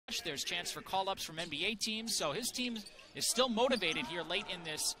There's chance for call-ups from NBA teams, so his team is still motivated here late in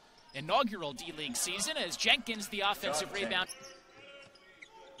this inaugural D-League season as Jenkins, the offensive rebound.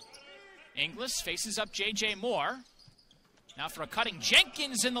 Inglis faces up J.J. Moore. Now for a cutting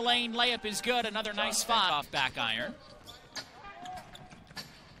Jenkins in the lane. Layup is good. Another nice spot off back iron.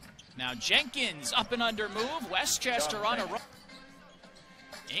 Now Jenkins up and under move. Westchester on a run.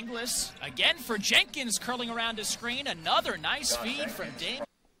 Inglis again for Jenkins, curling around a screen. Another nice feed from Dame.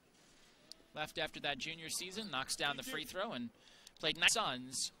 Left after that junior season, knocks down the free throw and played nice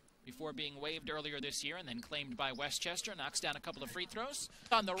Suns before being waived earlier this year and then claimed by Westchester. Knocks down a couple of free throws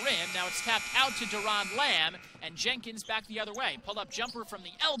on the rim. Now it's tapped out to Doron Lamb, and Jenkins back the other way. Pull-up jumper from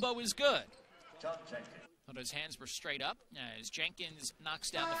the elbow is good. But his hands were straight up as Jenkins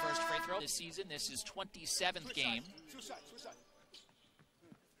knocks down the first free throw this season. This is 27th game.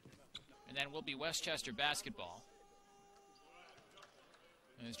 And then will be Westchester basketball.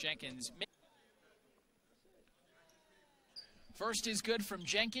 As Jenkins. First is good from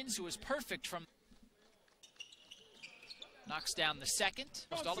Jenkins, who is perfect from. Knocks down the second.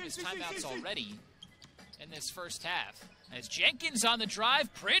 Lost all of his timeouts already in this first half. As Jenkins on the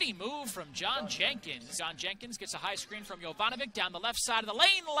drive, pretty move from John Jenkins. John Jenkins gets a high screen from Jovanovic down the left side of the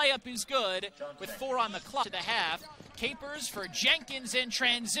lane. Layup is good with 4 on the clock to the half. Capers for Jenkins in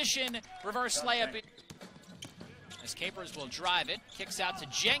transition. Reverse layup. As Capers will drive it. Kicks out to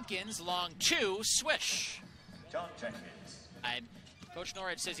Jenkins. Long 2. Swish. John Jenkins. Coach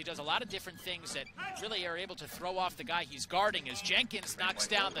Norridge says he does a lot of different things that really are able to throw off the guy he's guarding as Jenkins knocks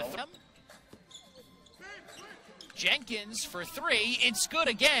down the thumb. Jenkins for 3. It's good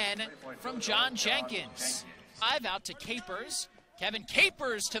again from John Jenkins. 5 out to Capers. Kevin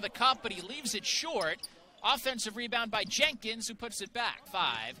Capers to the cup, but he leaves it short. Offensive rebound by Jenkins, who puts it back.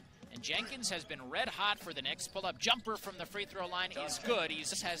 5. And Jenkins has been red hot for the Knicks. Pull-up jumper from the free throw line is good. He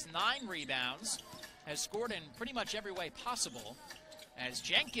has 9 rebounds. Has scored in pretty much every way possible. As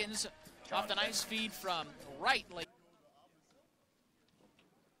Jenkins off the nice feed from right.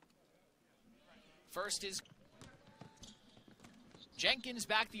 First is Jenkins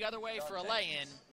back the other way for a lay-in.